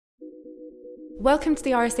Welcome to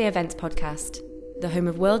the RSA Events Podcast, the home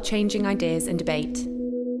of world-changing ideas and debate.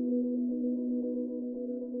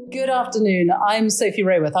 Good afternoon. I'm Sophie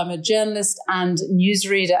Raworth. I'm a journalist and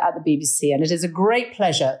newsreader at the BBC, and it is a great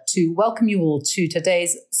pleasure to welcome you all to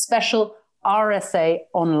today's special RSA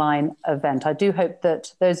online event. I do hope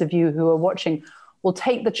that those of you who are watching will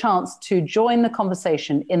take the chance to join the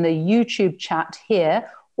conversation in the YouTube chat here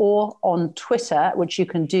or on Twitter, which you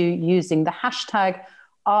can do using the hashtag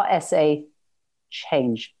RSA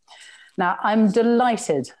Change. Now, I'm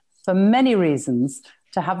delighted for many reasons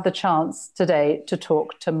to have the chance today to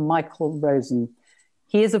talk to Michael Rosen.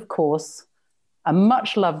 He is, of course, a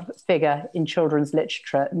much-loved figure in children's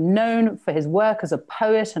literature, known for his work as a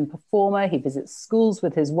poet and performer. He visits schools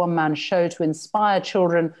with his one-man show to inspire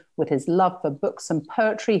children with his love for books and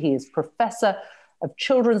poetry. He is Professor of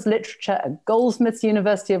Children's Literature at Goldsmiths,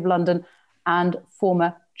 University of London, and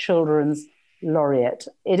former Children's Laureate.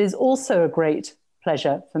 It is also a great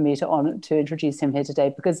pleasure for me to introduce him here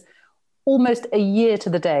today, because almost a year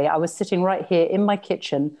to the day, I was sitting right here in my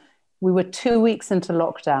kitchen. We were 2 weeks into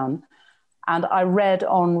lockdown, and I read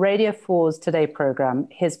on Radio 4's Today programme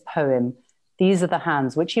his poem, These Are the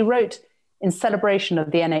Hands, which he wrote in celebration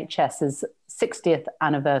of the NHS's 60th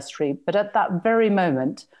anniversary. But at that very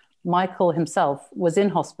moment, Michael himself was in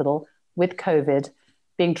hospital with COVID,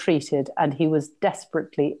 being treated, and he was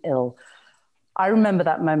desperately ill. I remember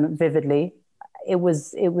that moment vividly. It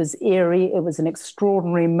was eerie. It was an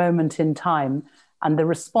extraordinary moment in time, and the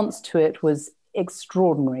response to it was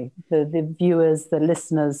extraordinary. The viewers, the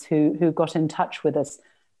listeners who got in touch with us,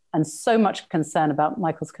 and so much concern about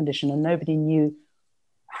Michael's condition, and nobody knew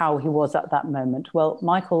how he was at that moment. Well,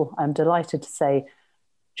 Michael, I'm delighted to say,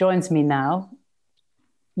 joins me now.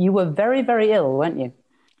 You were very, very ill, weren't you?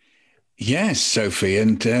 Yes, Sophie,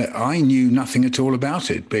 and I knew nothing at all about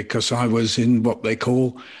it because I was in what they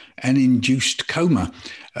call an induced coma.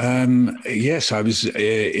 Yes, I was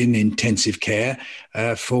in intensive care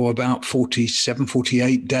for about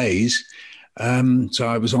 48 days. So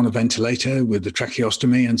I was on a ventilator with the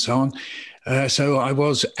tracheostomy and so on. So I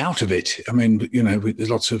was out of it. I mean, you know,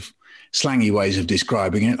 there's lots of slangy ways of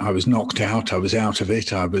describing it. I was knocked out. I was out of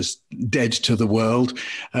it. I was dead to the world.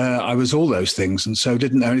 I was all those things, and so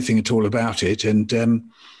didn't know anything at all about it. And the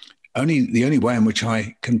only way in which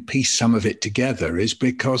I can piece some of it together is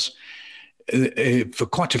because for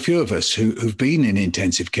quite a few of us who've been in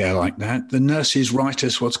intensive care like that, the nurses write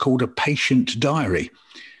us what's called a patient diary.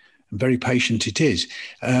 Very patient it is.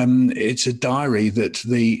 It's a diary that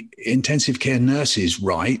the intensive care nurses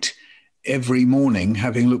write every morning,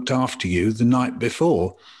 having looked after you the night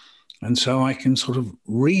before. And so I can sort of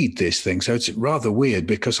read this thing. So it's rather weird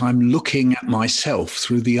because I'm looking at myself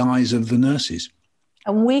through the eyes of the nurses.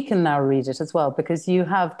 And we can now read it as well, because you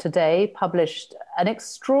have today published an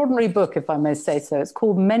extraordinary book, if I may say so. It's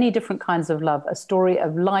called Many Different Kinds of Love, a story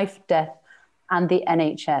of life, death, and the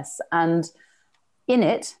NHS. And in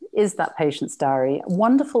it is that patient's diary,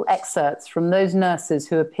 wonderful excerpts from those nurses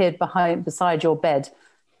who appeared beside your bed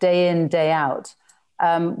day in, day out,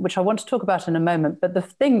 which I want to talk about in a moment. But the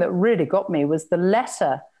thing that really got me was the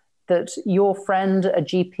letter that your friend, a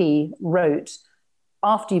GP, wrote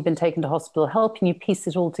after you'd been taken to hospital, helping you piece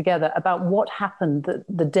it all together about what happened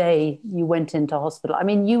the day you went into hospital. I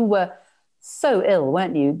mean, you were so ill,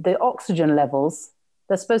 weren't you? The oxygen levels,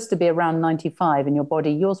 they're supposed to be around 95 in your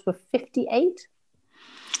body. Yours were 58?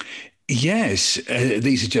 Yes,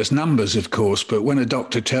 these are just numbers, of course, but when a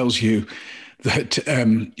doctor tells you that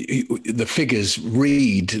the figures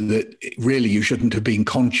read that really you shouldn't have been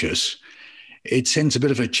conscious, it sends a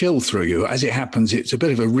bit of a chill through you. As it happens, it's a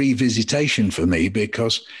bit of a revisitation for me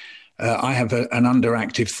because I have an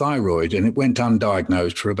underactive thyroid, and it went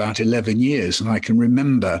undiagnosed for about 11 years. And I can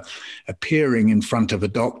remember appearing in front of a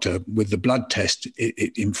doctor with the blood test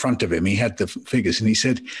in front of him. He had the figures and he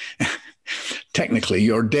said, technically,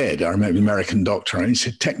 you're dead. I remember the American doctor, and he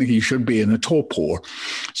said, technically, you should be in a torpor.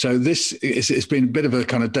 So it's been a bit of a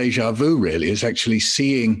kind of deja vu, really, is actually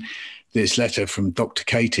seeing this letter from Dr.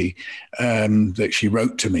 Katie that she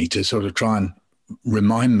wrote to me to sort of try and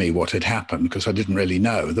remind me what had happened, because I didn't really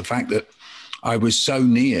know. The fact that I was so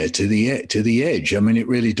near to the edge. I mean, it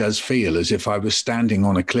really does feel as if I was standing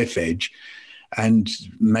on a cliff edge, and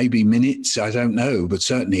maybe minutes, I don't know, but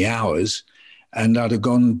certainly hours, and I'd have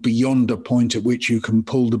gone beyond a point at which you can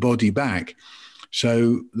pull the body back.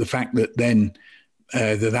 So the fact that then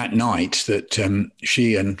that night that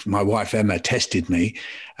she and my wife Emma tested me,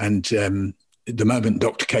 and the moment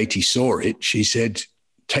Dr. Katie saw it, she said,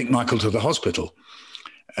 take Michael to the hospital.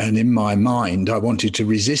 And in my mind, I wanted to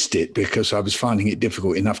resist it because I was finding it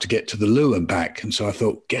difficult enough to get to the loo and back. And so I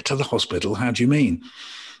thought, get to the hospital? How do you mean?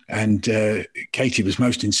 And Katie was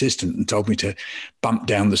most insistent and told me to bump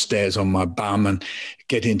down the stairs on my bum and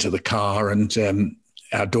get into the car. And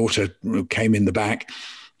our daughter came in the back,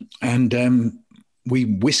 and we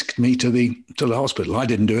whisked me to the hospital. I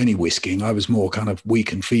didn't do any whisking. I was more kind of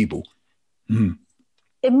weak and feeble. Mm.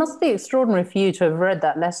 It must be extraordinary for you to have read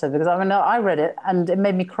that letter, because I mean, I read it and it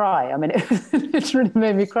made me cry. I mean, it really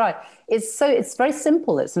made me cry. It's very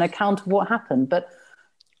simple. It's an account of what happened, but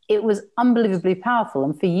it was unbelievably powerful.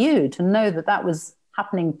 And for you to know that that was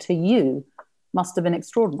happening to you must have been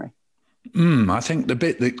extraordinary. I think the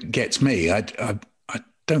bit that gets me, I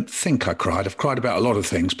don't think I cried. I've cried about a lot of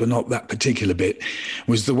things, but not that particular bit,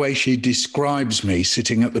 was the way she describes me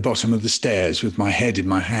sitting at the bottom of the stairs with my head in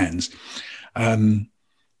my hands.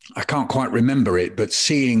 I can't quite remember it, but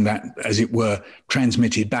seeing that, as it were,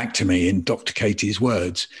 transmitted back to me in Dr. Katie's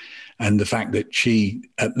words, and the fact that she,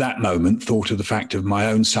 at that moment, thought of the fact of my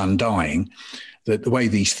own son dying, that the way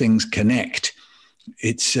these things connect,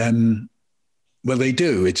 it's, well, they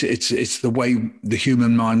do. It's the way the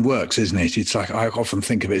human mind works, isn't it? It's like, I often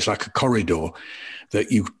think of it as like a corridor,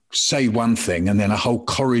 that you say one thing and then a whole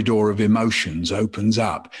corridor of emotions opens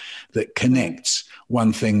up that connects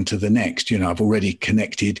one thing to the next. You know, I've already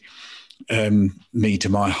connected me to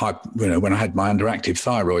my when I had my underactive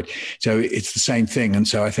thyroid. So it's the same thing. And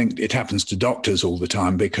so I think it happens to doctors all the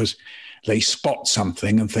time, because they spot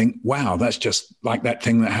something and think, wow, that's just like that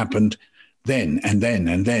thing that happened then and then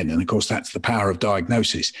and then. And of course, that's the power of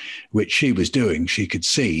diagnosis, which she was doing. She could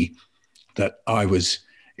see that I was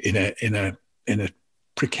in a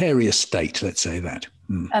precarious state, let's say that.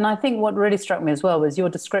 And I think what really struck me as well was your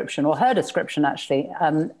description, or her description actually,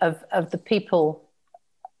 of the people,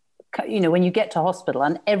 you know, when you get to hospital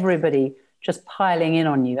and everybody just piling in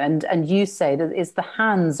on you. And you say that it's the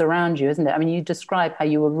hands around you, isn't it? I mean, you describe how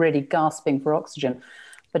you were really gasping for oxygen,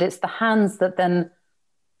 but it's the hands that then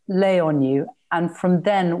lay on you and from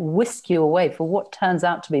then whisk you away for what turns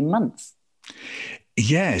out to be months.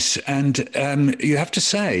 Yes, and you have to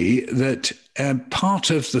say that part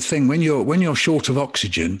of the thing, when you're short of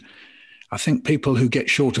oxygen, I think people who get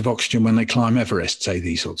short of oxygen when they climb Everest say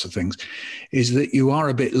these sorts of things, is that you are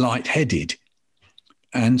a bit lightheaded.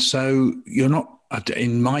 And so you're not,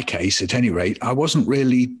 in my case at any rate, I wasn't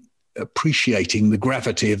really appreciating the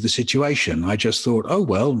gravity of the situation. I just thought, oh,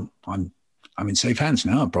 well, I'm in safe hands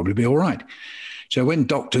now, I'll probably be all right. So when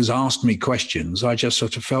doctors asked me questions, I just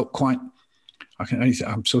sort of felt quite,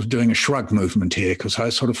 I'm sort of doing a shrug movement here, because I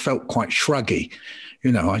sort of felt quite shruggy.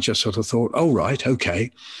 You know, I just sort of thought, oh, right, okay.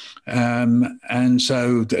 And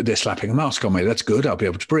so they're slapping a mask on me. That's good. I'll be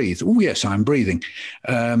able to breathe. Oh, yes, I'm breathing.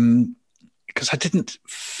 Because I didn't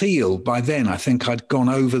feel by then, I think I'd gone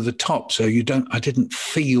over the top. So I didn't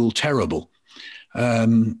feel terrible.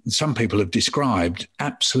 Some people have described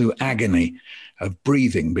absolute agony of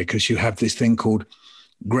breathing, because you have this thing called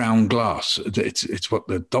ground glass. It's what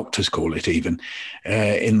the doctors call it even,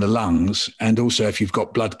 in the lungs. And also if you've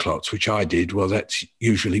got blood clots, which I did, well, that's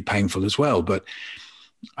usually painful as well. But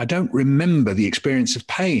I don't remember the experience of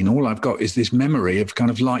pain. All I've got is this memory of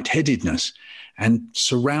kind of lightheadedness and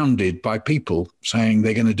surrounded by people saying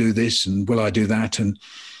they're going to do this and will I do that? And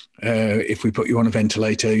if we put you on a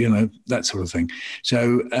ventilator, you know, that sort of thing.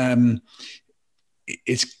 So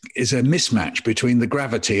it's a mismatch between the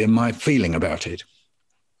gravity and my feeling about it.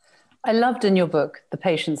 I loved in your book, The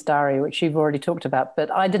Patient's Diary, which you've already talked about, but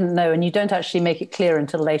I didn't know, and you don't actually make it clear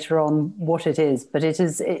until later on what it is, but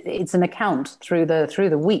it's an account through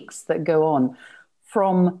the weeks that go on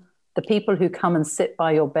from the people who come and sit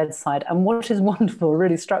by your bedside. And what is wonderful,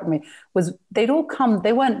 really struck me, was they'd all come,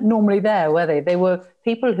 they weren't normally there, were they? They were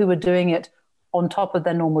people who were doing it on top of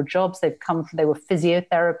their normal jobs. They were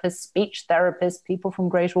physiotherapists, speech therapists, people from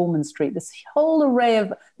Great Ormond Street, this whole array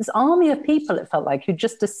of, this army of people, it felt like, who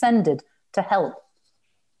just descended to help.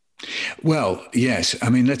 Well, yes. I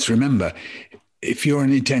mean, let's remember, if you're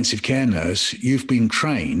an intensive care nurse, you've been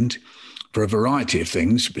trained for a variety of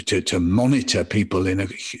things, to monitor people in a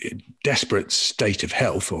desperate state of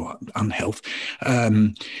health or unhealth.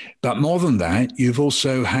 But more than that, you've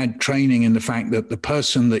also had training in the fact that the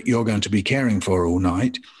person that you're going to be caring for all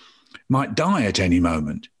night might die at any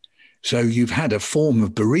moment. So you've had a form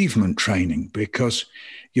of bereavement training, because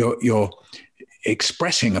you're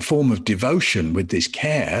expressing a form of devotion with this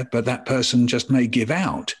care, but that person just may give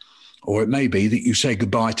out. Or it may be that you say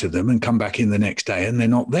goodbye to them and come back in the next day and they're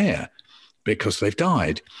not there because they've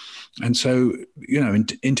died. And so, you know,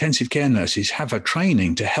 intensive care nurses have a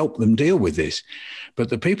training to help them deal with this. But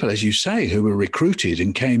the people, as you say, who were recruited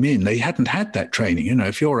and came in, they hadn't had that training. You know,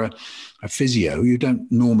 if you're a physio, you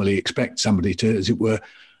don't normally expect somebody to, as it were,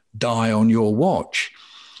 die on your watch.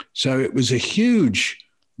 So it was a huge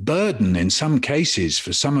burden in some cases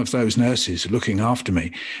for some of those nurses looking after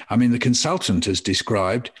me. I mean, the consultant has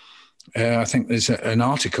described, I think there's an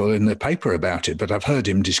article in the paper about it, but I've heard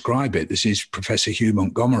him describe it. This is Professor Hugh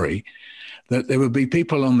Montgomery, that there would be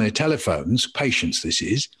people on their telephones, patients this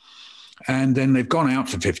is, and then they've gone out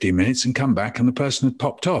for 15 minutes and come back and the person had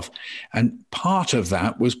popped off. And part of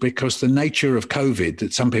that was because the nature of COVID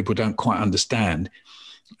that some people don't quite understand,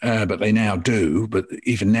 but they now do, but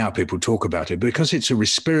even now people talk about it, because it's a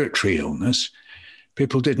respiratory illness,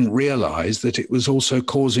 people didn't realize that it was also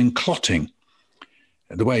causing clotting.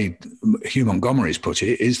 The way Hugh Montgomery's put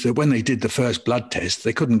it is that when they did the first blood test,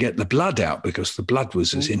 they couldn't get the blood out because the blood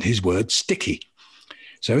was, as in his words, sticky.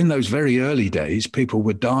 So in those very early days, people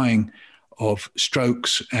were dying of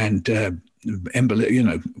strokes and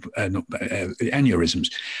aneurysms,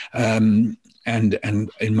 and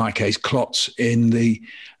in my case, clots in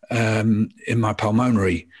my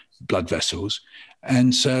pulmonary blood vessels,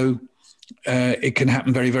 and so it can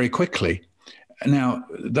happen very, very quickly. Now,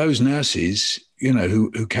 those nurses,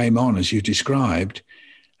 who came on as you described,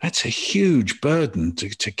 that's a huge burden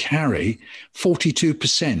to carry.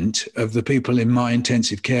 42% of the people in my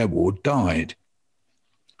intensive care ward died.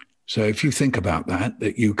 So if you think about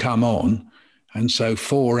that you come on, and so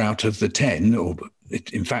 4 out of the 10, or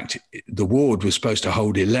in fact, the ward was supposed to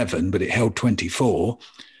hold 11, but it held 24.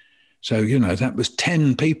 So, that was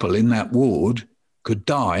 10 people in that ward could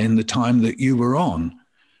die in the time that you were on.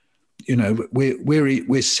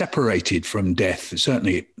 We're separated from death.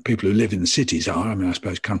 Certainly people who live in the cities are. I mean, I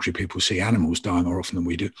suppose country people see animals die more often than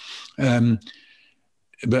we do.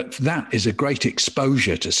 But that is a great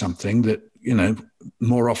exposure to something that,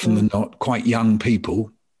 more often than not, quite young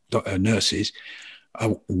people, nurses,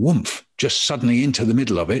 are just suddenly into the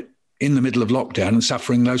middle of it, in the middle of lockdown and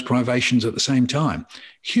suffering those privations at the same time.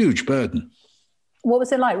 Huge burden. What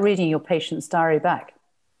was it like reading your patient's diary back?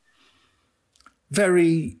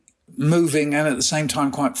 Very moving and at the same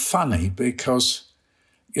time quite funny because,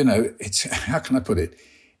 it's, how can I put it?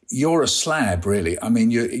 You're a slab, really. I mean,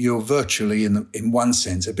 you're virtually, in one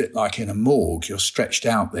sense, a bit like in a morgue. You're stretched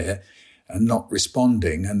out there and not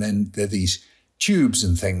responding. And then there are these tubes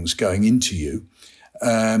and things going into you.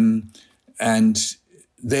 And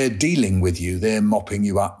they're dealing with you. They're mopping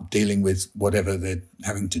you up, dealing with whatever they're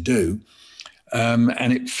having to do.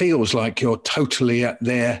 And it feels like you're totally at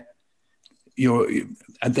their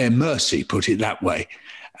mercy, put it that way.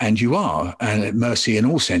 And you are at mercy in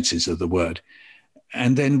all senses of the word.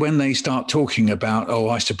 And then when they start talking about,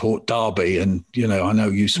 I support Derby and, I know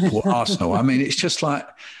you support Arsenal. I mean, it's just like,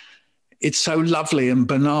 it's so lovely and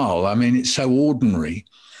banal. I mean, it's so ordinary.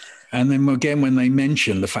 And then again, when they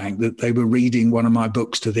mention the fact that they were reading one of my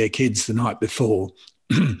books to their kids the night before,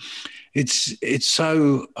 it's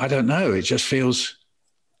so, I don't know, it just feels,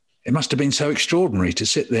 it must have been so extraordinary to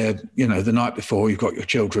sit there, the night before, you've got your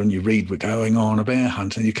children, you read, we're going on a bear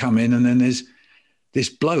hunt, and you come in and then there's this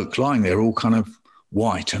bloke lying there all kind of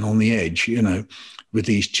white and on the edge, with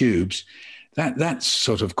these tubes. That's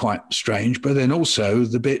sort of quite strange. But then also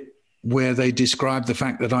the bit where they describe the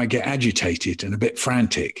fact that I get agitated and a bit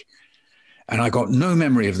frantic. And I got no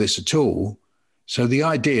memory of this at all. So the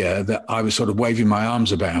idea that I was sort of waving my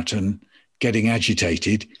arms about and getting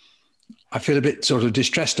agitated, I feel a bit sort of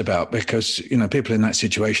distressed about because, people in that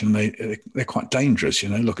situation, they're quite dangerous.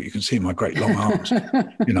 Look, you can see my great long arms. I'm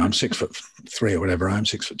 6'3" or whatever. I'm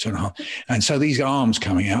 6'2.5". And so these arms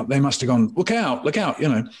coming out, they must have gone, look out,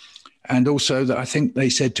 And also that I think they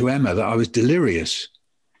said to Emma that I was delirious.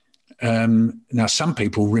 Now, some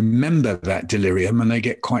people remember that delirium and they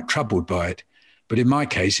get quite troubled by it. But in my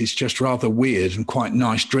case, it's just rather weird and quite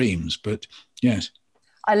nice dreams. But yes.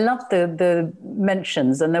 I love the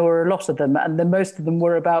mentions, and there were a lot of them, and most of them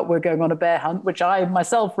were about we're going on a bear hunt, which I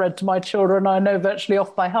myself read to my children, I know virtually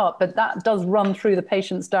off by heart, but that does run through the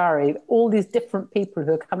patient's diary, all these different people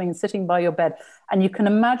who are coming and sitting by your bed, and you can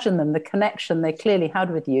imagine them, the connection they clearly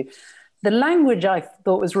had with you. The language I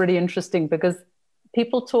thought was really interesting because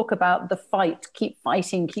people talk about the fight, keep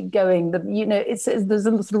fighting, keep going, there's a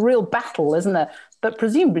sort of real battle, isn't there? But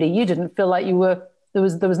presumably you didn't feel like you were, there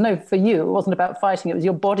was no, for you, it wasn't about fighting, it was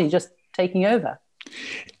your body just taking over.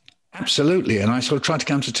 Absolutely. And I sort of tried to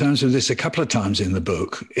come to terms with this a couple of times in the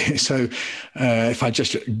book. So if I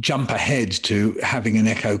just jump ahead to having an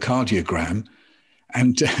echocardiogram,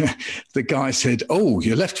 and the guy said,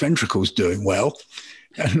 your left ventricle's doing well.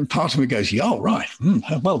 And part of me goes, right,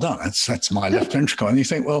 well done. That's my left ventricle. And you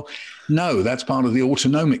think, well, no, that's part of the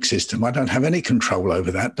autonomic system. I don't have any control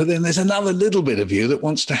over that. But then there's another little bit of you that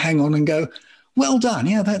wants to hang on and go, well done.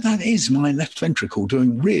 Yeah, that is my left ventricle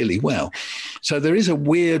doing really well. So there is a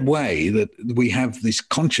weird way that we have this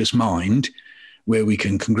conscious mind, where we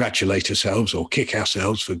can congratulate ourselves or kick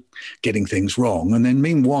ourselves for getting things wrong. And then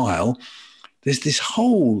meanwhile, there's this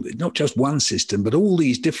whole, not just one system, but all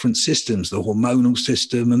these different systems, the hormonal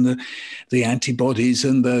system and the antibodies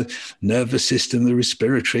and the nervous system, the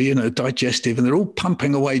respiratory, digestive, and they're all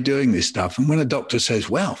pumping away doing this stuff. And when a doctor says,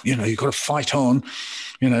 well, you've got to fight on,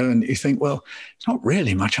 and you think, well, it's not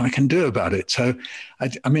really much I can do about it. So,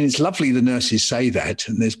 I mean, it's lovely the nurses say that.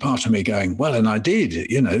 And there's part of me going, well, and I did,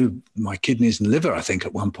 my kidneys and liver, I think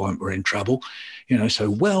at one point were in trouble,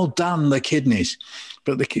 so well done, the kidneys.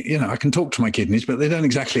 But I can talk to my kidneys, but they don't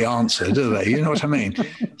exactly answer, do they? You know what I mean?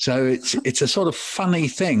 So it's a sort of funny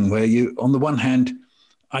thing where you, on the one hand,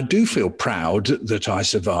 I do feel proud that I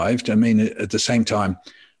survived. I mean, at the same time,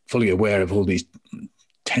 fully aware of all these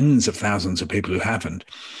tens of thousands of people who haven't.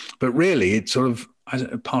 But really, it's sort of,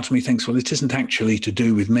 part of me thinks, well, it isn't actually to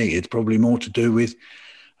do with me. It's probably more to do with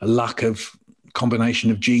a lack of combination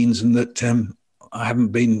of genes and that I haven't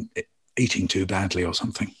been eating too badly or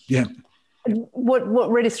something. Yeah. What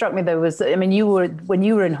really struck me, though, was, I mean, when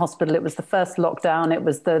you were in hospital, it was the first lockdown, it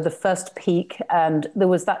was the first peak, and there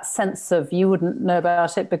was that sense of, you wouldn't know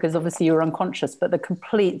about it because obviously you were unconscious, but the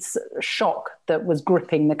complete shock that was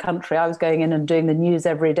gripping the country. I was going in and doing the news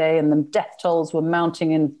every day, and the death tolls were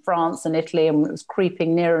mounting in France and Italy, and it was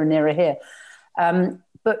creeping nearer and nearer here.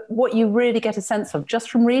 But what you really get a sense of, just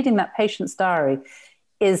from reading that patient's diary,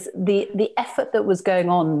 is the effort that was going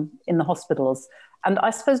on in the hospitals. And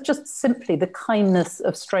I suppose just simply the kindness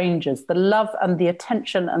of strangers, the love and the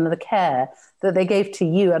attention and the care that they gave to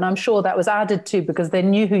you. And I'm sure that was added to because they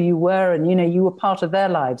knew who you were and, you were part of their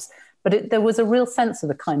lives. But there was a real sense of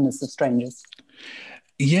the kindness of strangers.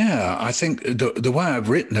 Yeah, I think the way I've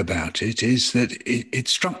written about it is that it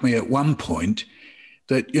struck me at one point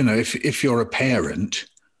that, if you're a parent,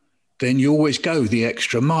 then you always go the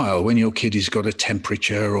extra mile when your kid has got a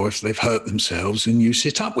temperature or if they've hurt themselves, and you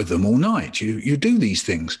sit up with them all night. You do these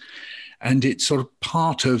things. And it's sort of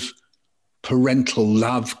part of parental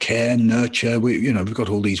love, care, nurture. We've got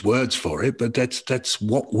all these words for it, but that's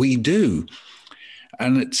what we do.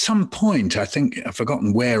 And at some point, I think, I've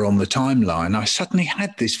forgotten where on the timeline, I suddenly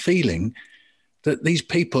had this feeling that these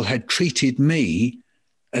people had treated me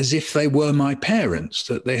as if they were my parents,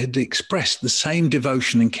 that they had expressed the same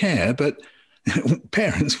devotion and care. But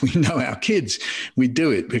parents, we know our kids, we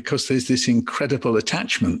do it because there's this incredible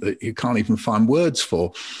attachment that you can't even find words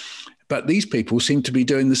for. But these people seem to be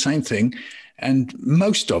doing the same thing. And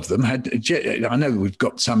most of them had, I know we've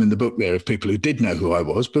got some in the book there of people who did know who I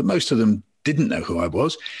was, but most of them didn't know who I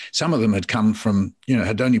was. Some of them had come from,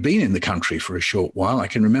 had only been in the country for a short while. I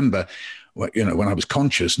can remember, when I was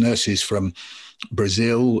conscious, nurses from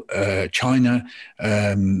Brazil, China,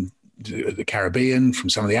 the Caribbean, from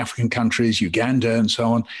some of the African countries, Uganda, and so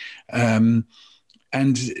on.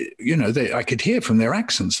 I could hear from their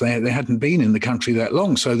accents, they hadn't been in the country that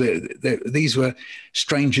long. So these were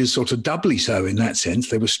strangers, sort of doubly so in that sense.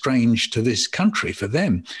 They were strange to this country for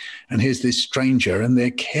them. And here's this stranger, and they're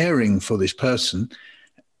caring for this person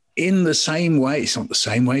in the same way. It's not the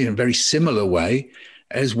same way, in a very similar way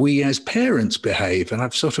as we as parents behave. And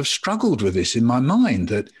I've sort of struggled with this in my mind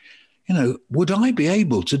that, would I be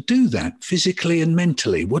able to do that physically and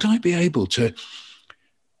mentally? Would I be able to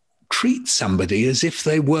treat somebody as if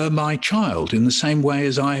they were my child in the same way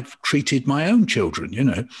as I've treated my own children,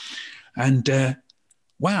 And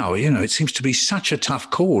wow, it seems to be such a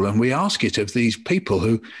tough call. And we ask it of these people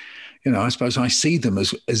who, I suppose I see them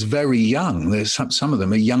as very young. There's some of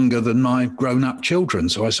them are younger than my grown-up children.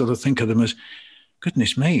 So I sort of think of them as,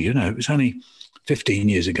 goodness me, it was only 15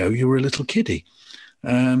 years ago you were a little kiddie.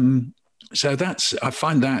 So I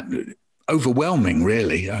find that overwhelming,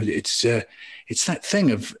 really. It's that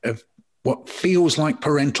thing of what feels like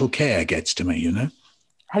parental care gets to me,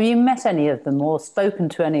 Have you met any of them or spoken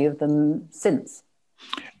to any of them since?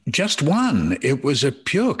 Just one. It was a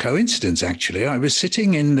pure coincidence, actually. I was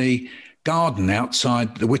sitting in the garden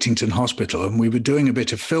outside the Whittington Hospital, and we were doing a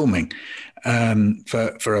bit of filming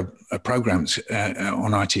for a program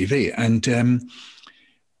on ITV. And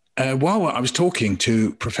while I was talking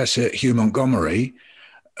to Professor Hugh Montgomery,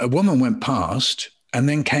 a woman went past and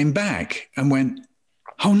then came back and went,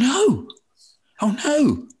 oh no,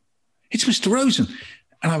 it's Mr. Rosen.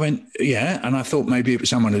 And I went, yeah. And I thought maybe it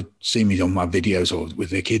was someone who'd seen me on my videos or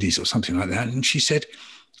with their kiddies or something like that. And she said,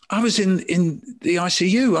 I was in the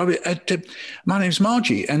ICU. My name's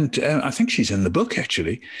Margie. And I think she's in the book,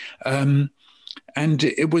 actually. And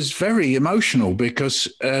it was very emotional because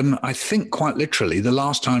I think quite literally the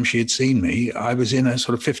last time she had seen me, I was in a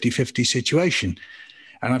sort of 50-50 situation.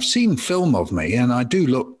 And I've seen film of me, and I do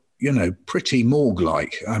look, pretty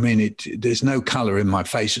morgue-like. I mean, there's no colour in my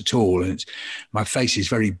face at all. And my face is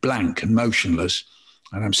very blank and motionless.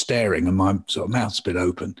 And I'm staring and my sort of mouth's a bit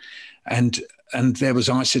open. And there was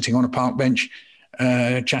I sitting on a park bench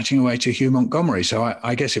chatting away to Hugh Montgomery. So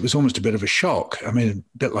I guess it was almost a bit of a shock. I mean,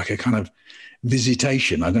 a bit like a kind of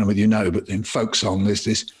visitation. I don't know whether you know, but in folk song, there's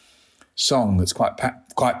this song that's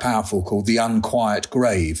quite powerful called The Unquiet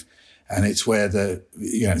Grave. And it's where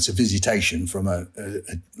it's a visitation from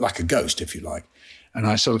like a ghost, if you like. And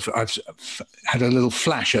I've had a little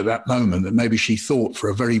flash at that moment that maybe she thought for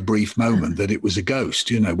a very brief moment that it was a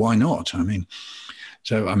ghost. Why not?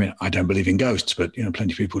 I don't believe in ghosts, but,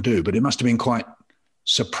 plenty of people do. But it must have been quite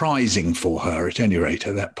surprising for her, at any rate,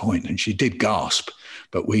 at that point. And she did gasp,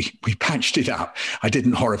 but we patched it up. I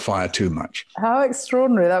didn't horrify her too much. How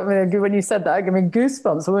extraordinary. When you said that, I mean,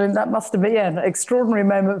 goosebumps. I mean, that must have been an extraordinary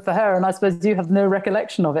moment for her. And I suppose you have no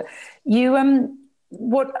recollection of it.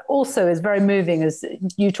 What also is very moving is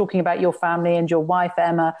you talking about your family and your wife,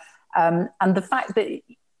 Emma, and the fact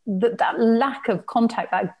that lack of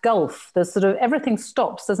contact, that gulf, there's sort of everything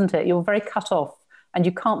stops, doesn't it? You're very cut off and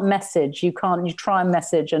you can't message. You try and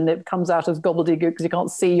message and it comes out as gobbledygook because you can't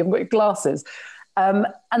see, you haven't got your glasses. And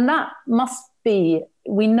that must be,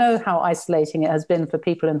 we know how isolating it has been for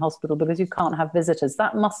people in hospital because you can't have visitors.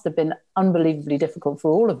 That must have been unbelievably difficult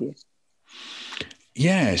for all of you.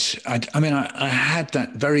 Yes. I had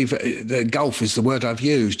that the gulf is the word I've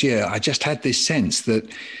used. Yeah. I just had this sense that,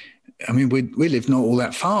 we live not all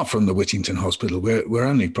that far from the Whittington Hospital. We're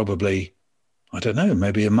only probably, I don't know,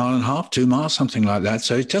 maybe 1.5 miles, 2 miles, something like that.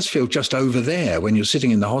 So it does feel just over there when you're sitting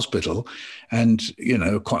in the hospital and,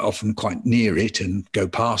 quite often quite near it and go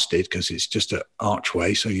past it because it's just an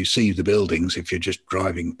archway. So you see the buildings if you're just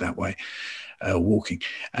driving that way, walking.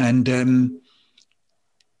 And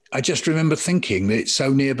I just remember thinking that it's so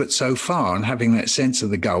near but so far and having that sense of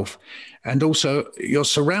the gulf. And also you're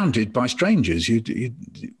surrounded by strangers. You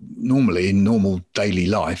normally in normal daily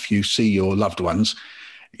life, you see your loved ones,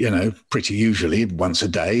 pretty usually once a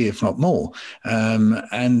day, if not more.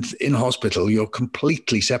 And in hospital, you're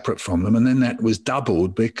completely separate from them. And then that was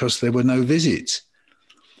doubled because there were no visits.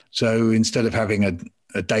 So instead of having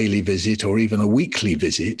a daily visit or even a weekly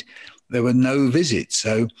visit, there were no visits.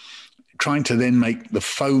 So trying to then make the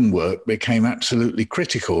phone work became absolutely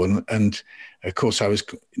critical. And of course I was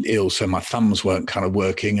ill, so my thumbs weren't kind of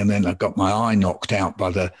working. And then I got my eye knocked out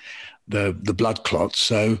by the blood clots.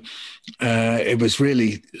 So it was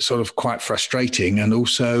really sort of quite frustrating and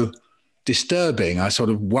also disturbing. I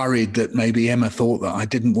sort of worried that maybe Emma thought that I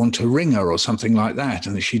didn't want to ring her or something like that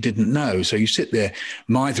and that she didn't know. So you sit there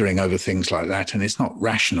mithering over things like that and it's not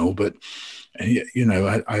rational, but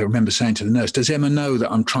I remember saying to the nurse, does Emma know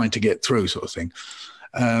that I'm trying to get through, sort of thing?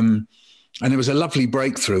 And there was a lovely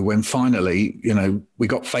breakthrough when finally, we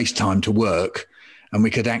got FaceTime to work and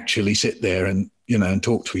we could actually sit there and, and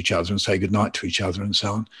talk to each other and say goodnight to each other and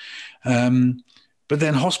so on. But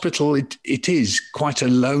then hospital, it is quite a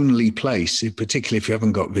lonely place, particularly if you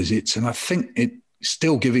haven't got visits. And I think it's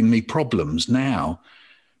still giving me problems now.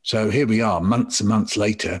 So here we are, months and months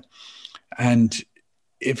later. And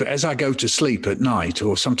as I go to sleep at night,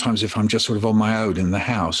 or sometimes if I'm just sort of on my own in the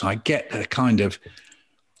house, I get a kind of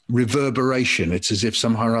reverberation. It's as if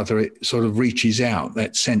somehow or other it sort of reaches out,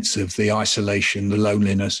 that sense of the isolation, the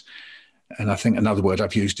loneliness. And I think another word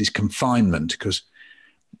I've used is confinement, because,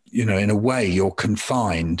 in a way you're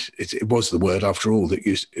confined. It was the word, after all, that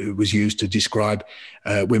was used to describe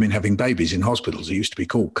women having babies in hospitals. It used to be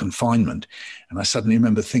called confinement. And I suddenly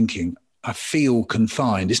remember thinking, I feel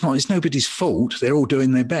confined. It's nobody's fault. They're all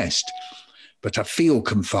doing their best, but I feel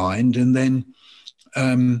confined. And then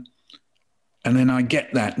I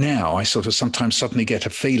get that now. I sort of sometimes suddenly get a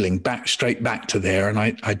feeling straight back to there. And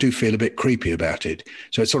I do feel a bit creepy about it.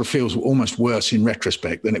 So it sort of feels almost worse in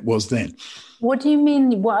retrospect than it was then. What do you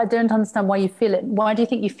mean? I don't understand why you feel it. Why do you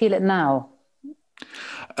think you feel it now?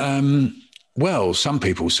 Well, some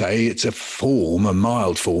people say it's a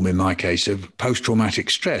mild form in my case, of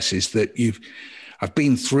post-traumatic stress, is that I've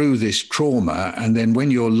been through this trauma, and then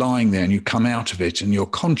when you're lying there and you come out of it and you're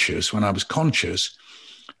conscious, when I was conscious,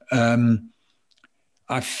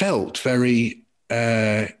 I felt very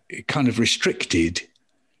kind of restricted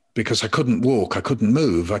because I couldn't walk, I couldn't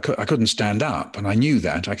move, I couldn't stand up, and I knew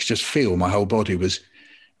that. I could just feel my whole body was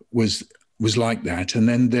like that. And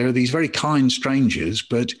then there are these very kind strangers,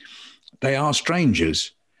 but they are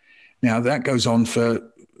strangers. Now, that goes on for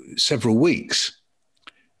several weeks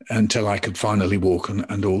until I could finally walk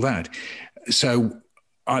and all that. So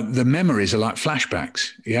the memories are like flashbacks,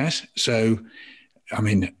 yes? So I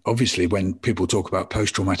mean, obviously, when people talk about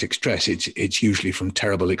post-traumatic stress, it's usually from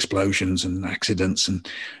terrible explosions and accidents, and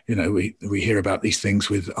we hear about these things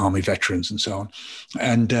with army veterans and so on.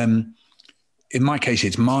 And in my case,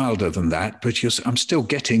 it's milder than that, but I'm still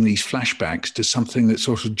getting these flashbacks to something that's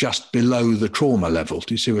sort of just below the trauma level.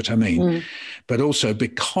 Do you see what I mean? Mm. But also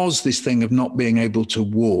because this thing of not being able to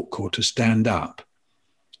walk or to stand up,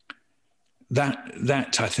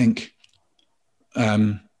 that I think.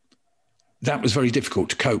 That was very difficult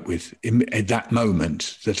to cope with at that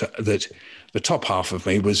moment. That the top half of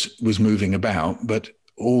me was moving about, but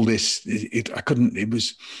all this I couldn't. It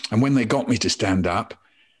was, and when they got me to stand up,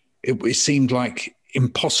 it seemed like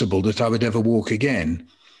impossible that I would ever walk again.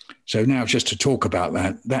 So now, just to talk about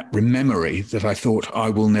that memory that I thought I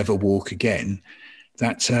will never walk again,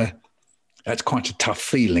 that's quite a tough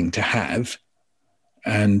feeling to have,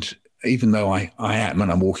 and. Even though I am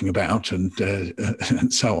and I'm walking about and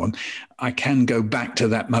so on, I can go back to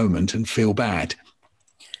that moment and feel bad.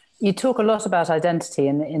 You talk a lot about identity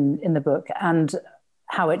in the book and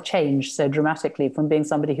how it changed so dramatically from being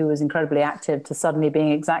somebody who was incredibly active to suddenly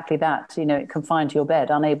being exactly that, confined to your bed,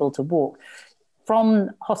 unable to walk. From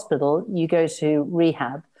hospital, you go to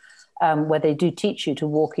rehab, where they do teach you to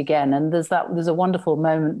walk again. And there's a wonderful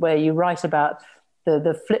moment where you write about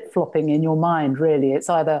the flip-flopping in your mind, really. It's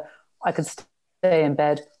either I could stay in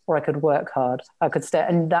bed or I could work hard. I could stay.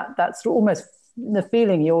 And that's almost the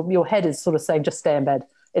feeling your head is sort of saying, just stay in bed.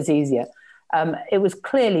 It's easier. It was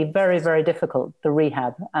clearly very, very difficult, the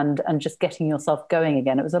rehab and just getting yourself going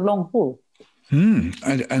again. It was a long haul.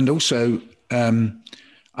 And also,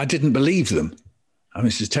 I didn't believe them. I mean,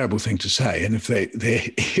 it's a terrible thing to say. And if they're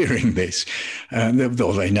hearing this,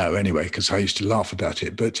 or they know anyway, because I used to laugh about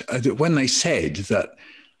it. But when they said that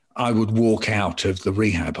I would walk out of the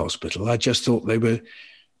rehab hospital, I just thought they were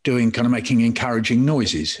making encouraging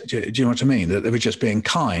noises. Do you know what I mean? That they were just being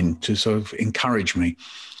kind to sort of encourage me.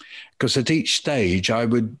 Because at each stage I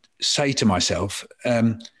would say to myself,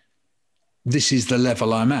 this is the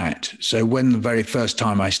level I'm at. So when the very first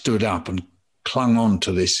time I stood up and clung on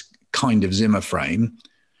to this kind of Zimmer frame,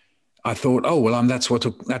 I thought, oh, well, I'm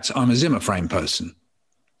a Zimmer frame person.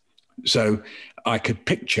 So I could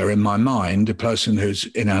picture in my mind a person who's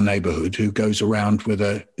in our neighborhood who goes around with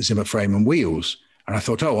a Zimmer frame and wheels. And I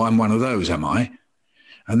thought, oh, I'm one of those, am I?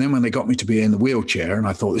 And then when they got me to be in the wheelchair, and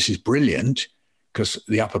I thought, this is brilliant, because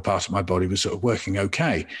the upper part of my body was sort of working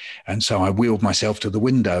okay. And so I wheeled myself to the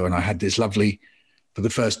window, and I had this lovely, for the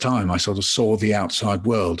first time, I sort of saw the outside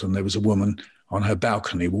world, and there was a woman on her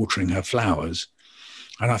balcony watering her flowers.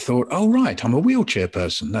 And I thought, oh, right, I'm a wheelchair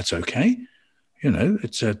person. That's okay.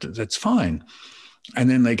 That's fine. And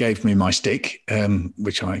then they gave me my stick,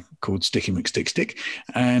 which I called Sticky McStick.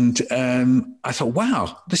 And I thought,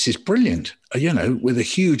 wow, this is brilliant. With a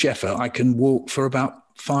huge effort, I can walk for about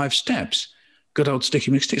 5 steps. Good old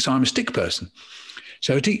Sticky McStick. So I'm a stick person.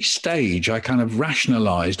 So at each stage, I kind of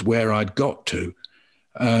rationalized where I'd got to.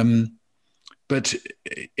 But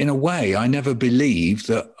in a way, I never believed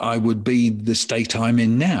that I would be the state I'm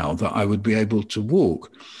in now, that I would be able to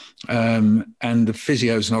walk. And the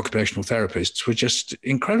physios and occupational therapists were just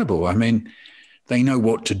incredible. I mean, they know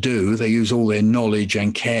what to do. They use all their knowledge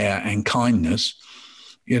and care and kindness.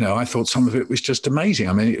 I thought some of it was just amazing.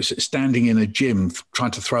 I mean, it was standing in a gym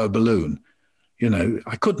trying to throw a balloon.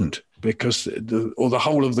 I couldn't because the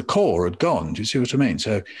whole of the core had gone. Do you see what I mean?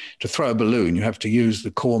 So to throw a balloon, you have to use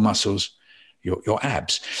the core muscles, your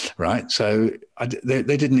abs, right? So they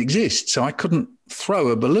didn't exist. So I couldn't throw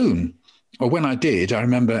a balloon. Or when I did, I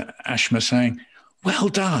remember Ashma saying, well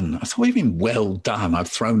done. I thought, what do you mean, well done? I've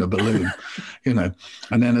thrown a balloon, And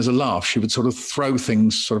then as a laugh, she would sort of throw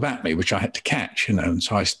things sort of at me, which I had to catch, And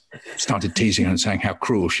so I started teasing her and saying how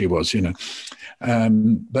cruel she was,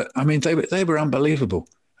 But I mean, they were unbelievable.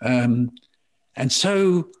 And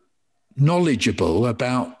so knowledgeable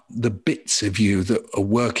about the bits of you that are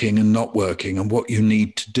working and not working and what you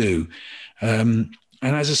need to do.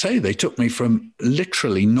 And as I say, they took me from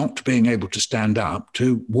literally not being able to stand up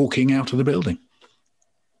to walking out of the building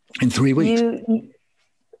in 3 weeks.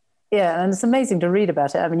 Yeah, and it's amazing to read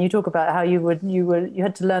about it. I mean, you talk about how you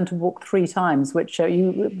had to learn to walk 3 times, which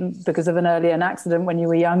because of an accident when you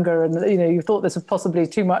were younger, and you thought this was possibly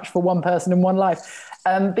too much for one person in one life.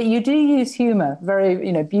 But you do use humour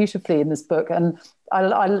very, beautifully in this book, and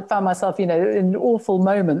I found myself, in awful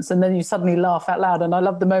moments, and then you suddenly laugh out loud. And I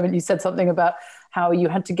love the moment you said something about how you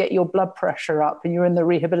had to get your blood pressure up, and you're in the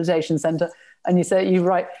rehabilitation centre, and you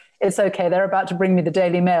write, it's okay, they're about to bring me the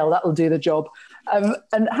Daily Mail, that'll do the job.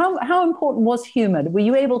 And how important was humour? Were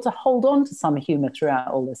you able to hold on to some humour throughout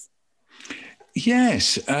all this?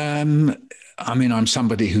 Yes. I mean, I'm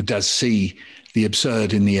somebody who does see the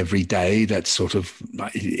absurd in the everyday. That's sort of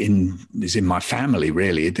is in my family,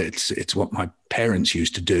 really. It's what my parents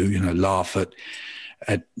used to do, laugh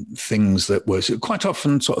at things that were quite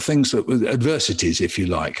often sort of things that were adversities, if you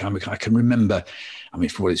like. I mean, I can remember,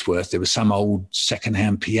 for what it's worth, there was some old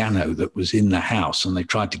secondhand piano that was in the house and they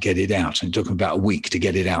tried to get it out, and it took them about a week to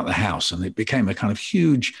get it out of the house. And it became a kind of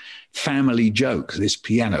huge family joke, this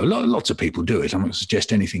piano. Lots of people do it. I'm not going to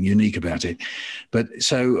suggest anything unique about it. But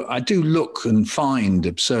so I do look and find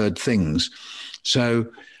absurd things. So,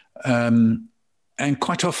 and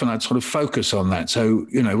quite often I'd sort of focus on that. So,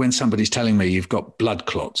 when somebody's telling me you've got blood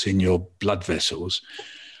clots in your blood vessels,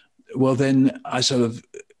 well, then I sort of,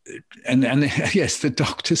 and yes, the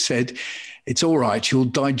doctor said, it's all right, you'll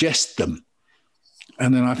digest them.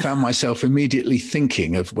 And then I found myself immediately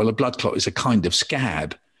thinking of, well, a blood clot is a kind of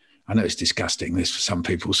scab. I know it's disgusting, this for some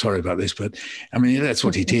people, sorry about this, but I mean, that's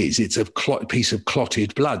what it is. It's a piece of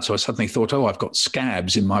clotted blood. So I suddenly thought, I've got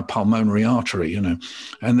scabs in my pulmonary artery, And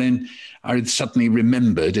then I suddenly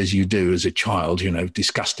remembered, as you do as a child,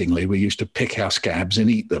 disgustingly, we used to pick our scabs and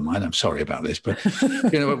eat them. I'm sorry about this, but,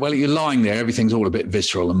 while you're lying there, everything's all a bit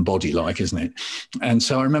visceral and body-like, isn't it? And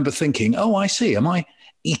so I remember thinking, I see, am I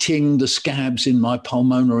eating the scabs in my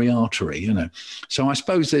pulmonary artery, So I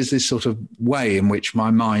suppose there's this sort of way in which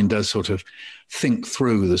my mind does sort of think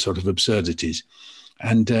through the sort of absurdities.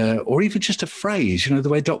 And, or even just a phrase, the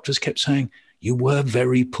way doctors kept saying, you were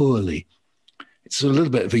very poorly. It's a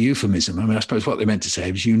little bit of a euphemism. I suppose what they meant to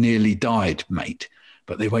say was, you nearly died, mate.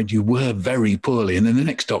 But they went, you were very poorly. And then the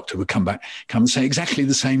next doctor would come and say exactly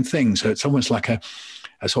the same thing. So it's almost like a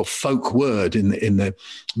sort of folk word in the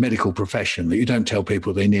medical profession that you don't tell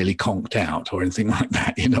people they nearly conked out or anything like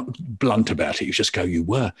that. You're not blunt about it. You just go, you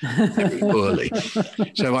were very poorly.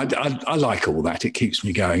 So I like all that. It keeps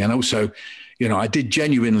me going. And also, I did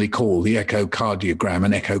genuinely call the echocardiogram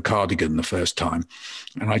an echocardigan the first time.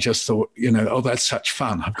 And I just thought, that's such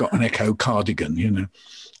fun. I've got an echocardigan,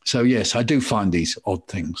 So yes, I do find these odd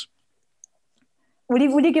things.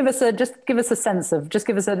 Would you give us a sense of,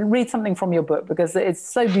 read something from your book, because it's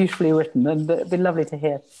so beautifully written and it'd be lovely to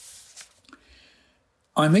hear.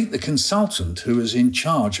 I meet the consultant who was in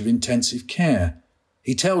charge of intensive care.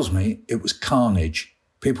 He tells me it was carnage.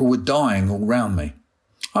 People were dying all round me.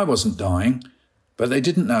 I wasn't dying, but they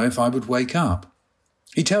didn't know if I would wake up.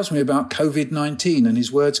 He tells me about COVID-19, and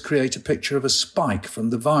his words create a picture of a spike from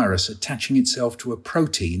the virus attaching itself to a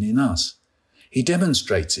protein in us. He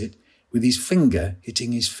demonstrates it with his finger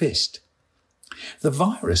hitting his fist. The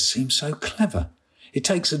virus seems so clever. It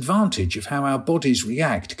takes advantage of how our bodies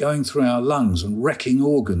react, going through our lungs and wrecking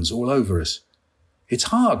organs all over us. It's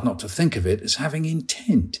hard not to think of it as having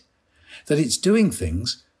intent, that it's doing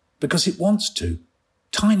things because it wants to.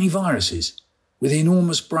 Tiny viruses with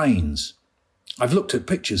enormous brains. I've looked at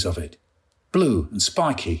pictures of it, blue and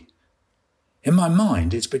spiky. In my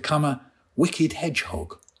mind, it's become a wicked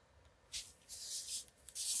hedgehog.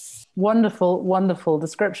 Wonderful, wonderful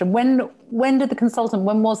description. When did the consultant,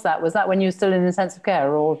 when was that? Was that when you were still in intensive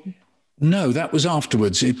care, or? No, that was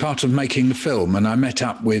afterwards. It's part of making the film. And I met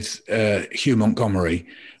up with Hugh Montgomery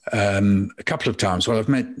a couple of times. Well, I've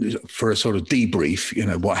met for a sort of debrief,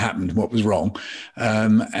 what happened, what was wrong.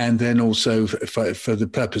 And then also for the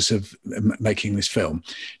purpose of making this film.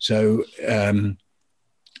 So,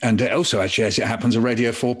 and also actually, as it happens, a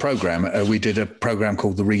Radio 4 program. We did a program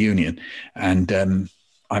called The Reunion, and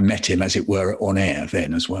I met him, as it were, on air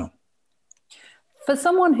then as well. For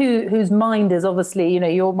someone whose mind is obviously,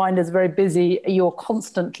 your mind is very busy, you're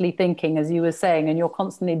constantly thinking, as you were saying, and you're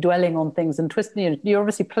constantly dwelling on things and twisting, you're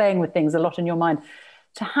obviously playing with things a lot in your mind.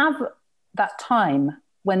 To have that time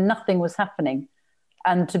when nothing was happening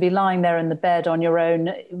and to be lying there in the bed on your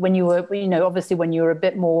own, when you were, obviously when you were a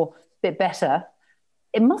bit better,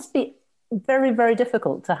 it must be very, very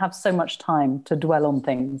difficult to have so much time to dwell on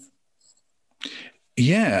things.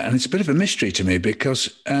 Yeah, and it's a bit of a mystery to me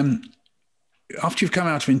because after you've come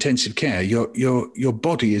out of intensive care, your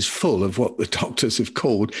body is full of what the doctors have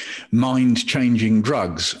called mind-changing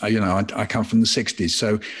drugs. I come from the 60s,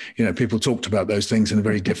 so, people talked about those things in a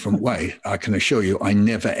very different way. I can assure you I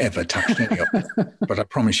never, ever touched any of them, but I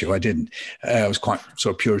promise you I didn't. I was quite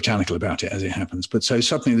sort of puritanical about it, as it happens. But so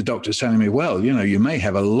suddenly the doctor's telling me, well, you may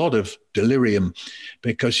have a lot of delirium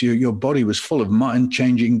because your body was full of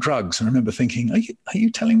mind-changing drugs. And I remember thinking, are you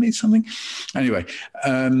telling me something? Anyway,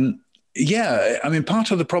 yeah,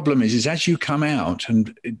 part of the problem is as you come out,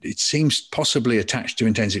 and it seems possibly attached to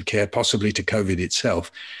intensive care, possibly to COVID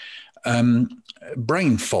itself,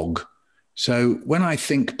 brain fog. So when I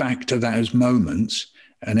think back to those moments,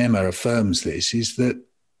 and Emma affirms this, is that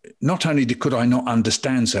not only could I not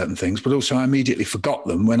understand certain things, but also I immediately forgot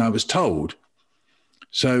them when I was told.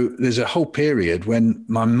 So there's a whole period when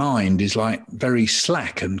my mind is like very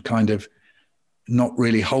slack and kind of not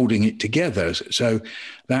really holding it together. So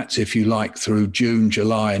that's, if you like, through June,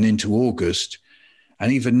 July and into August.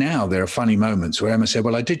 And even now there are funny moments where Emma said,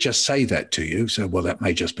 well, I did just say that to you. So, well, that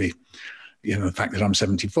may just be, the fact that I'm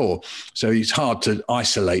 74. So it's hard to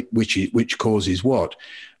isolate which causes what.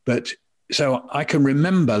 But so I can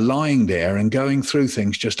remember lying there and going through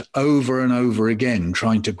things just over and over again,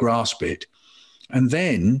 trying to grasp it. And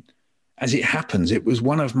then, as it happens, it was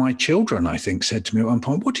one of my children, I think, said to me at one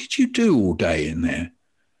point, what did you do all day in there?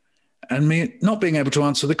 And me not being able to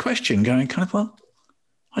answer the question, going kind of, well,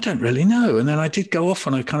 I don't really know. And then I did go off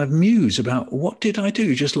on a kind of muse about what did I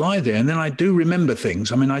do? Just lie there. And then I do remember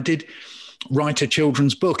things. I mean, I did write a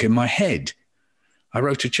children's book in my head. I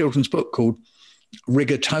wrote a children's book called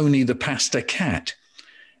Rigatoni the Pasta Cat.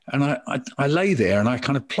 And I lay there and I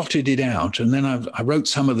kind of plotted it out. And then I wrote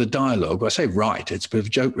some of the dialogue. I say write, it's a bit of a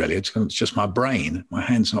joke, really. It's just my brain. My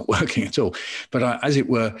hand's not working at all. But I, as it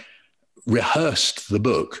were, rehearsed the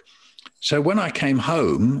book. So when I came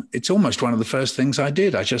home, it's almost one of the first things I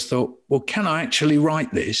did. I just thought, well, can I actually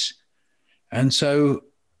write this? And so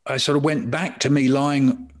I sort of went back to me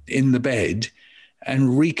lying in the bed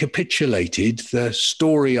and recapitulated the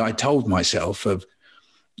story I told myself of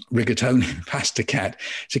Rigatoni Pasta Cat.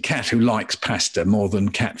 It's a cat who likes pasta more than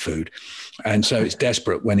cat food. And so it's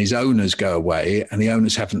desperate when his owners go away and the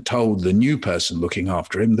owners haven't told the new person looking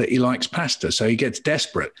after him that he likes pasta. So he gets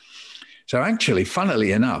desperate. So actually,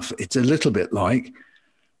 funnily enough, it's a little bit like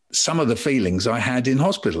some of the feelings I had in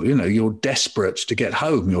hospital. You're desperate to get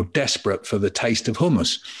home. You're desperate for the taste of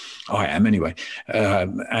hummus. I am anyway.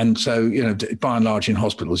 And so, by and large in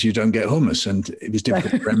hospitals, you don't get hummus. And it was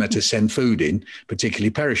difficult for Emma to send food in,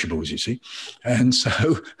 particularly perishables, you see. And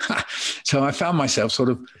so, so I found myself sort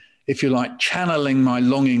of, if you like, channeling my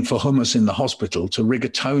longing for hummus in the hospital to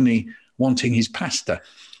Rigatoni wanting his pasta.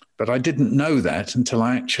 But I didn't know that until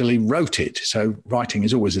I actually wrote it. So writing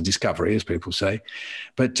is always a discovery, as people say.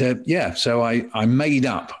 But so I made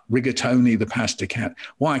up Rigatoni the Pasta Cat.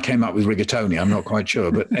 Why I came up with rigatoni, I'm not quite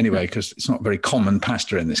sure. But anyway, because it's not very common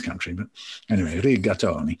pasta in this country. But anyway,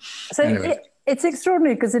 rigatoni. So anyway. It's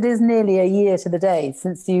extraordinary because it is nearly a year to the day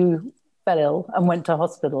since you fell ill and went to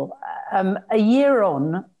hospital. A year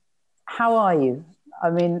on, how are you?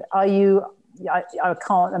 I mean, are you... I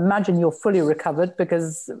can't imagine you're fully recovered,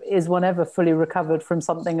 because is one ever fully recovered from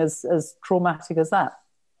something as traumatic as that?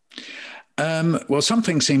 Well,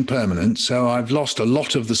 something seemed permanent. So I've lost a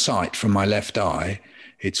lot of the sight from my left eye.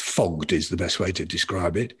 It's fogged is the best way to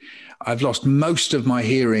describe it. I've lost most of my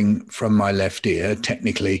hearing from my left ear.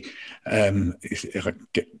 Technically, I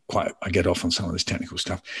get off on some of this technical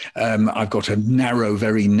stuff. I've got a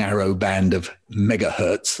very narrow band of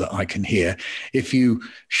megahertz that I can hear. If you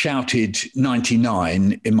shouted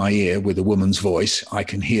 99 in my ear with a woman's voice, I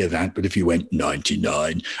can hear that. But if you went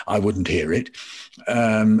 99, I wouldn't hear it.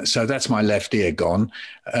 So that's my left ear gone.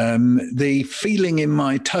 The feeling in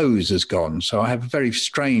my toes has gone. So I have a very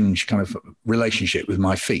strange kind of relationship with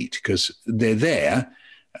my feet, because they're there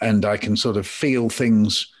and I can sort of feel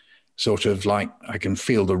things, sort of like I can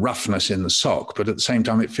feel the roughness in the sock, but at the same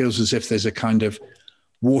time, it feels as if there's a kind of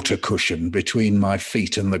water cushion between my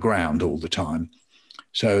feet and the ground all the time.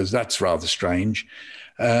 So that's rather strange.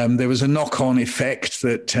 There was a knock-on effect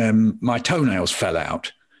that my toenails fell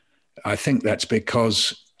out. I think that's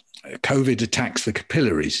because COVID attacks the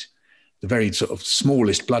capillaries, the very sort of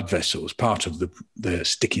smallest blood vessels, part of the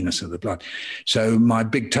stickiness of the blood. So my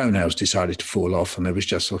big toenails decided to fall off, and there was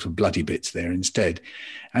just sort of bloody bits there instead.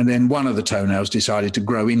 And then one of the toenails decided to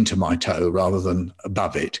grow into my toe rather than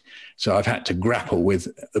above it. So I've had to grapple with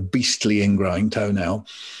a beastly ingrowing toenail.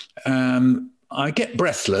 I get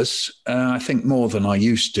breathless, I think more than I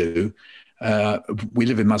used to. We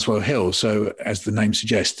live in Muswell Hill, so as the name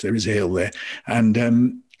suggests, there is a hill there.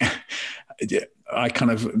 And I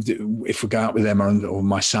kind of, if we go out with Emma or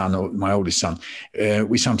my son or my oldest son,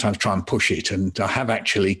 we sometimes try and push it. And I have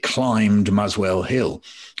actually climbed Muswell Hill.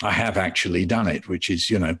 I have actually done it, which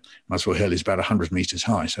is, Muswell Hill is about 100 meters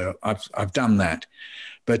high. So I've done that.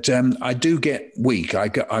 But I do get weak.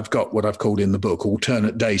 I've got what I've called in the book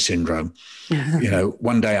alternate day syndrome.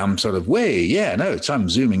 One day I'm sort of I'm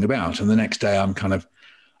zooming about. And the next day I'm kind of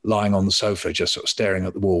lying on the sofa, just sort of staring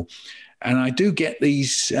at the wall. And I do get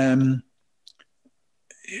these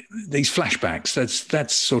flashbacks.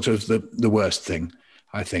 That's sort of the worst thing,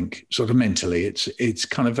 I think. Sort of mentally, it's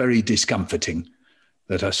kind of very discomforting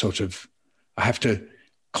that I have to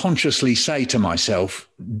consciously say to myself,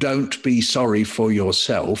 don't be sorry for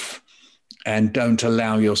yourself. and don't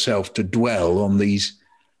allow yourself to dwell on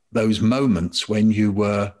those moments when you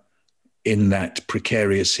were in that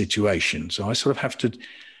precarious situation. So I sort of have to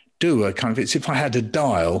do a kind of, it's if I had a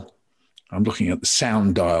dial, I'm looking at the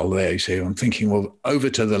sound dial there, you see, I'm thinking, well, over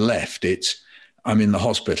to the left, I'm in the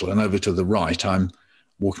hospital, and over to the right, I'm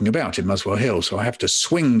walking about in Muswell Hill. So I have to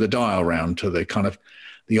swing the dial round to the kind of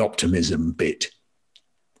the optimism bit.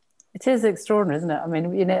 It is extraordinary, isn't it? I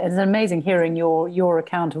mean, it's amazing hearing your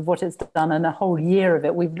account of what it's done, and a whole year of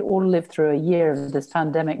it. We've all lived through a year of this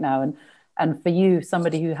pandemic now, and for you,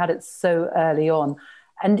 somebody who had it so early on.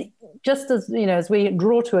 And just as as we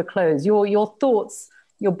draw to a close, your thoughts.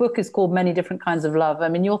 Your book is called Many Different Kinds of Love. I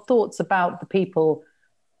mean, your thoughts about the people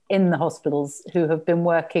in the hospitals who have been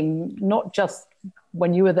working, not just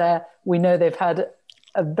when you were there. We know they've had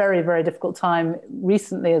a very, very difficult time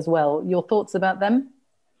recently as well. Your thoughts about them?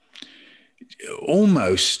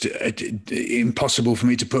 Almost impossible for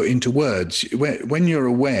me to put into words. When you're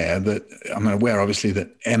aware that, I'm aware obviously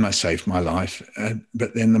that Emma saved my life,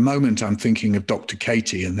 but then the moment I'm thinking of Dr.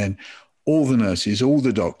 Katie, and then all the nurses, all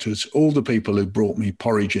the doctors, all the people who brought me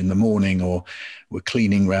porridge in the morning or were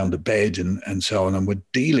cleaning round the bed and so on, and were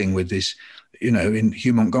dealing with this, in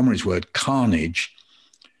Hugh Montgomery's word, carnage.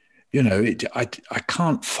 I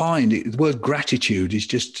can't find it. The word gratitude is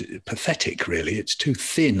just pathetic, really. It's too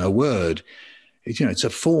thin a word. It's a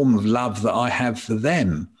form of love that I have for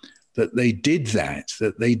them, that they did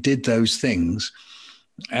that they did those things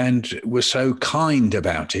and were so kind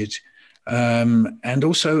about it. And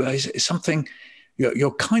also it's something,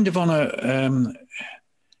 you're kind of on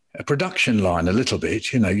a production line a little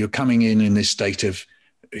bit. You're coming in this state of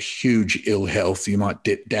huge ill health. You might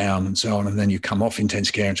dip down and so on, and then you come off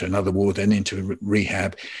intensive care into another ward, then into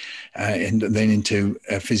rehab, and then into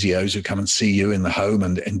physios who come and see you in the home,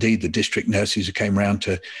 and indeed the district nurses who came round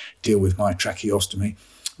to deal with my tracheostomy,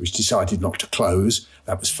 which decided not to close.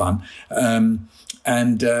 That was fun.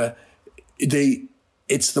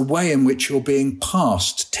 It's the way in which you're being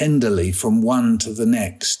passed tenderly from one to the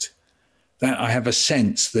next. That I have a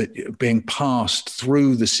sense that being passed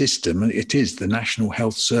through the system, it is the National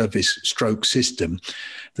Health Service stroke system,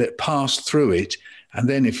 that passed through it. And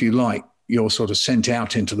then, if you like, you're sort of sent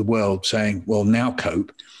out into the world saying, well, now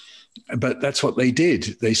cope. But that's what they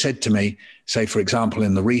did. They said to me, say, for example,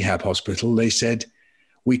 in the rehab hospital, they said,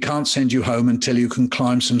 we can't send you home until you can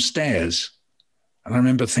climb some stairs. And I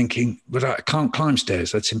remember thinking, but I can't climb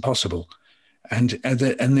stairs. That's impossible. And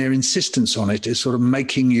their insistence on it is sort of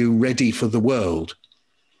making you ready for the world.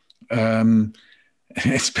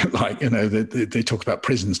 It's a bit like, they talk about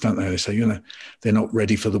prisons, don't they? They say, they're not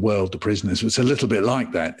ready for the world, the prisoners. It's a little bit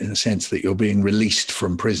like that, in the sense that you're being released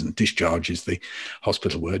from prison. Discharge is the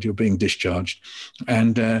hospital word. You're being discharged.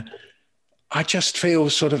 And I just feel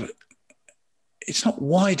sort of, it's not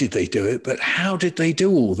why did they do it, but how did they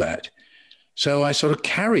do all that? So I sort of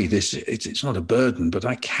carry this, it's not a burden, but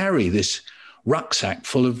I carry this rucksack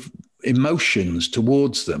full of emotions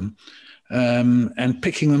towards them, and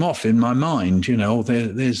picking them off in my mind.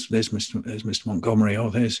 There's Mr. Montgomery,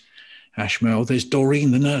 there's Ashmore, there's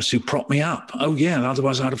Doreen, the nurse who propped me up. Oh yeah,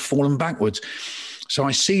 otherwise I'd have fallen backwards. So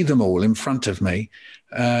I see them all in front of me,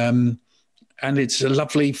 and it's a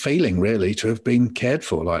lovely feeling, really, to have been cared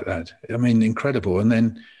for like that. I mean, incredible. And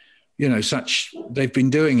then, they've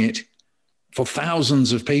been doing it for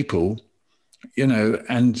thousands of people,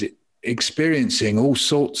 and experiencing all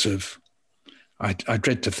sorts of, I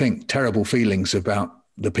dread to think, terrible feelings about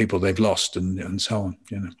the people they've lost and so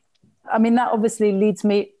on, I mean, that obviously leads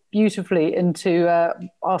me beautifully into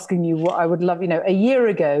asking you what I would love, a year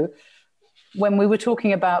ago, when we were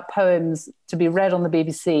talking about poems to be read on the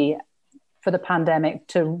BBC for the pandemic,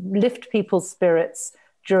 to lift people's spirits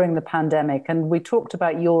during the pandemic. And we talked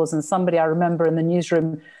about yours, and somebody I remember in the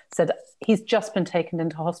newsroom said, he's just been taken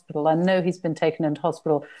into hospital. I know he's been taken into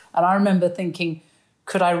hospital. And I remember thinking,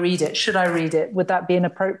 could I read it? Should I read it? Would that be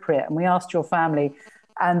inappropriate? And we asked your family,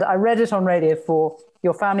 and I read it on Radio 4.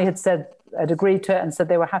 Your family had agreed to it and said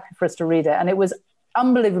they were happy for us to read it. And it was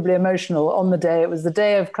unbelievably emotional on the day. It was the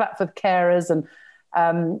day of Clatford Carers.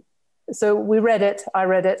 And so we read it, I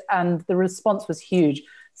read it, and the response was huge.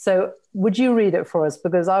 So would you read it for us?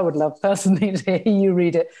 Because I would love personally to hear you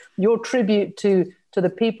read it, your tribute to the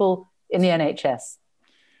people in the NHS.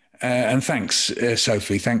 And thanks,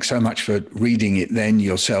 Sophie. Thanks so much for reading it then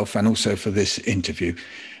yourself, and also for this interview.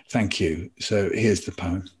 Thank you. So here's the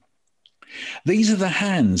poem. These are the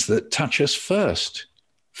hands that touch us first.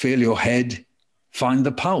 Feel your head, find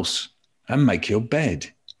the pulse, and make your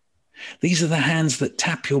bed. These are the hands that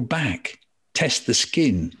tap your back, test the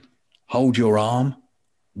skin, hold your arm,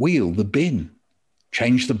 wheel the bin,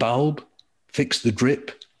 change the bulb, fix the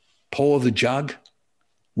drip, pour the jug,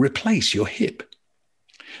 replace your hip.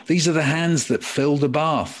 These are the hands that fill the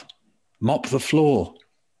bath, mop the floor,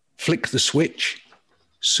 flick the switch,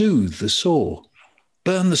 soothe the sore,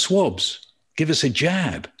 burn the swabs, give us a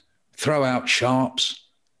jab, throw out sharps,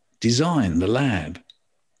 design the lab.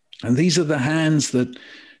 And these are the hands that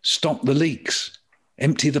stop the leaks,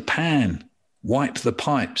 empty the pan, wipe the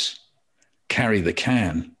pipes, carry the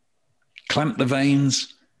can, clamp the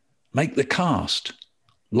veins, make the cast,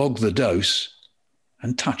 log the dose,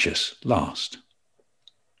 and touch us last.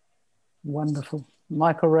 Wonderful.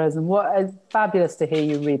 Michael Rosen, fabulous to hear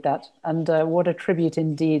you read that. And what a tribute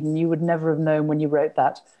indeed. And you would never have known when you wrote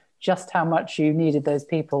that just how much you needed those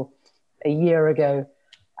people a year ago.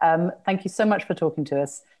 Thank you so much for talking to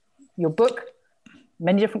us. Your book,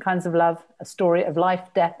 Many Different Kinds of Love, A Story of Life,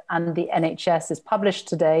 Death and the NHS, is published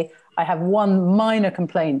today. I have one minor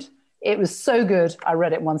complaint. It was so good, I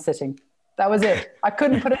read it in one sitting. That was it. I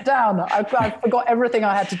couldn't put it down. I forgot everything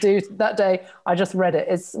I had to do that day. I just read it.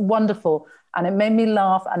 It's wonderful. And it made me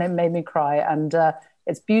laugh and it made me cry. And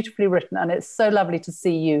it's beautifully written. And it's so lovely to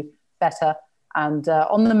see you better and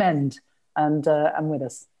on the mend and with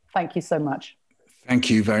us. Thank you so much. Thank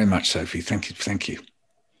you very much, Sophie. Thank you. Thank you.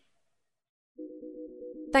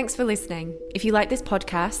 Thanks for listening. If you like this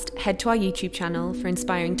podcast, head to our YouTube channel for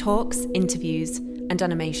inspiring talks, interviews, and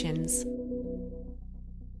animations.